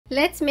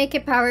Let's make a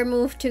power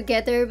move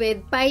together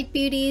with Bite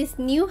Beauty's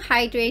new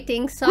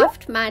Hydrating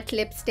Soft Matte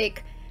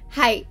Lipstick.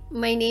 Hi,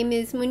 my name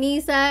is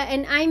Muniza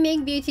and I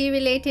make beauty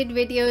related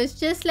videos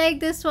just like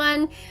this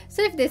one.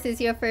 So if this is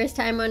your first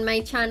time on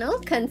my channel,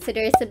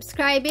 consider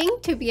subscribing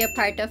to be a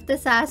part of the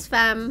SAS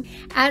fam.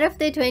 Out of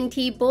the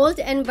 20 bold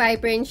and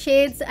vibrant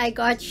shades, I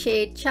got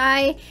shade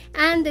Chai,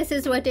 and this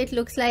is what it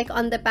looks like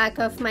on the back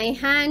of my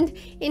hand.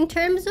 In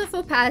terms of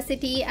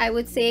opacity, I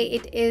would say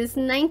it is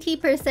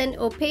 90%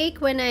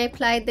 opaque when I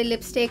applied the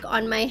lipstick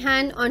on my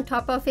hand on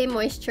top of a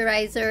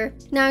moisturizer.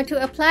 Now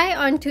to apply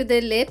onto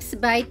the lips,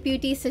 Bite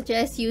Beauty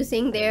suggests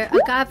using their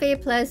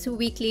Agave Plus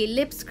Weekly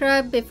Lip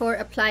Scrub before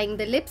applying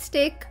the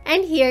lipstick.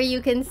 And here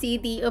you can see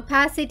the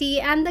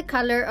opacity and the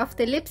color of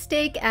the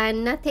lipstick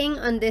and nothing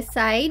on this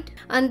side.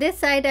 On this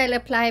side, I'll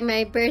apply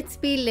my Burt's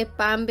Bees lip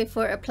balm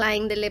before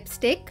applying the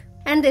lipstick.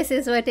 And this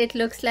is what it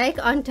looks like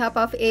on top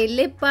of a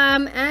lip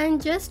balm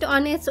and just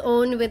on its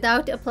own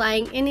without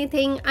applying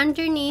anything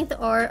underneath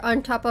or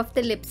on top of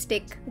the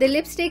lipstick. The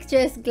lipstick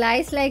just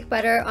glides like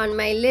butter on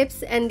my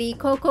lips, and the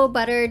cocoa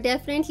butter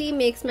definitely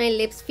makes my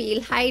lips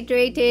feel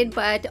hydrated,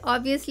 but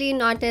obviously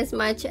not as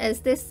much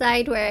as this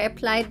side where I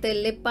applied the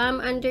lip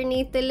balm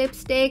underneath the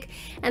lipstick.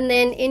 And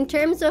then in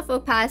terms of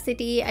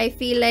opacity, I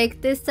feel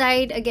like this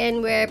side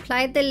again where I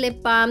applied the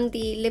lip balm,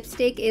 the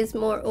lipstick is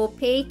more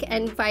opaque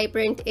and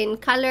vibrant in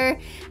color.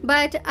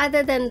 But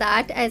other than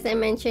that, as I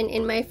mentioned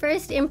in my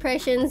first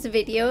impressions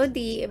video,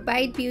 the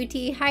Bite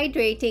Beauty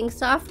Hydrating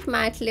Soft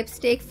Matte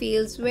Lipstick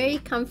feels very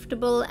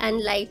comfortable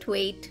and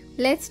lightweight.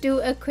 Let's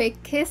do a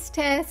quick kiss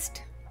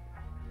test.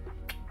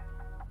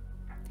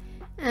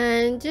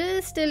 And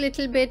just a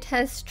little bit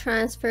has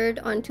transferred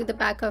onto the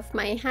back of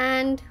my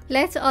hand.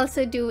 Let's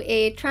also do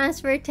a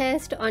transfer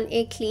test on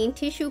a clean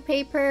tissue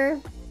paper.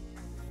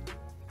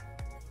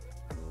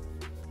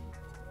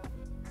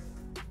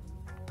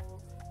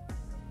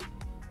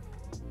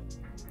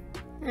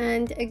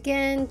 And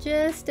again,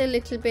 just a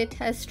little bit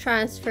has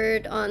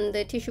transferred on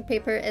the tissue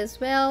paper as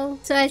well.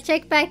 So I'll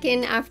check back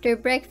in after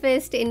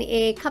breakfast in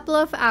a couple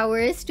of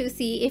hours to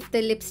see if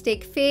the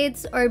lipstick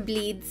fades or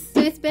bleeds.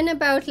 So it's been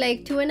about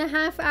like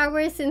 2.5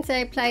 hours since I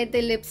applied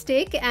the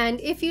lipstick, and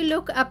if you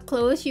look up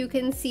close, you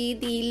can see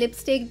the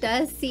lipstick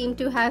does seem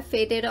to have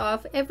faded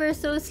off ever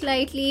so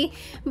slightly,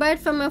 but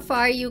from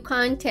afar you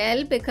can't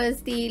tell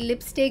because the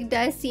lipstick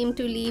does seem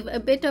to leave a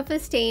bit of a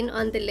stain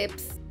on the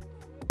lips.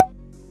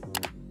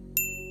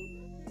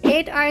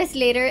 8 hours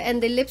later,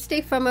 and the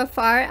lipstick from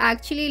afar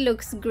actually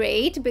looks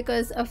great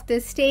because of the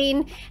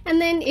stain.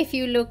 And then if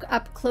you look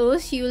up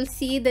close, you'll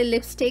see the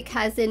lipstick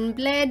hasn't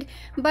bled,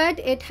 but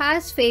it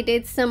has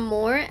faded some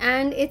more,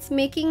 and it's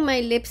making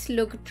my lips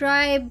look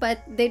dry,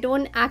 but they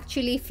don't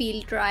actually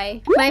feel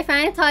dry. My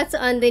final thoughts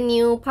on the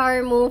new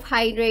Power Move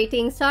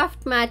Hydrating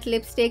Soft Matte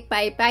Lipstick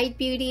by Bite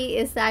Beauty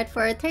is that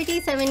for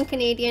 37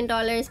 Canadian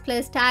dollars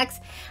plus tax,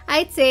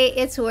 I'd say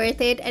it's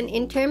worth it. And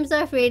in terms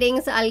of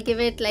ratings, I'll give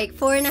it like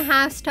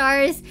 4.5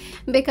 stars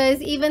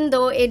because even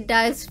though it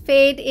does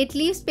fade, it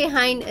leaves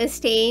behind a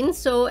stain.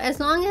 So as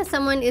long as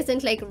someone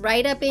isn't like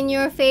right up in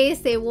your face,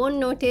 they won't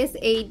notice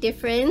a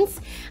difference.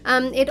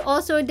 It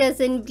also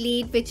doesn't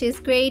bleed, which is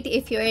great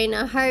if you're in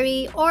a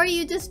hurry or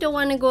you just don't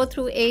want to go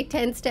through a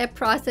 10-step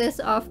process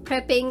of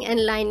prepping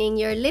and lining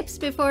your lips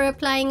before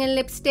applying a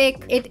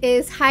lipstick. It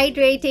is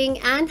hydrating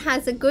and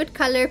has a good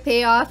color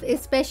payoff,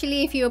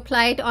 especially if you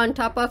apply it on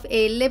top of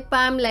a lip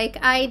balm like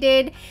I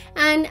did.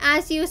 And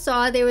as you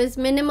saw, there was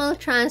minimal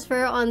transfer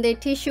on the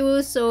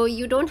tissues, so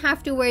you don't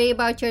have to worry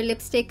about your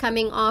lipstick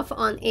coming off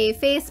on a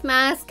face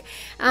mask.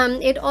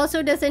 It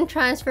also doesn't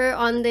transfer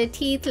on the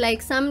teeth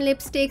like some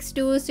lipsticks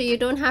do, so you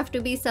don't have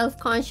to be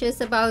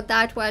self-conscious about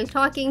that while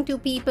talking to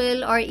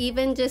people or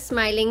even just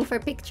smiling for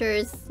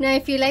pictures. Now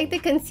if you like the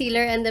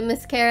concealer and the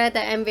mascara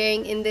that I'm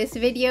wearing in this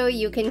video,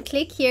 you can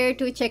click here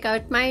to check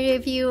out my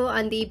review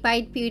on the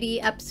Bite Beauty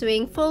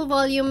Upswing Full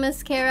Volume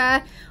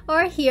Mascara,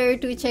 or here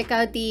to check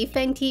out the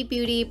Fenty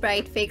Beauty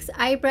Bright Fix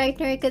Eye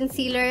Brightener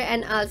Concealer,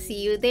 and I'll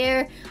see you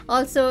there.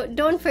 Also,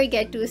 don't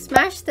forget to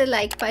smash the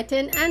like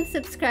button and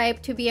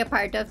subscribe to be a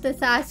part of the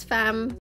SAS fam.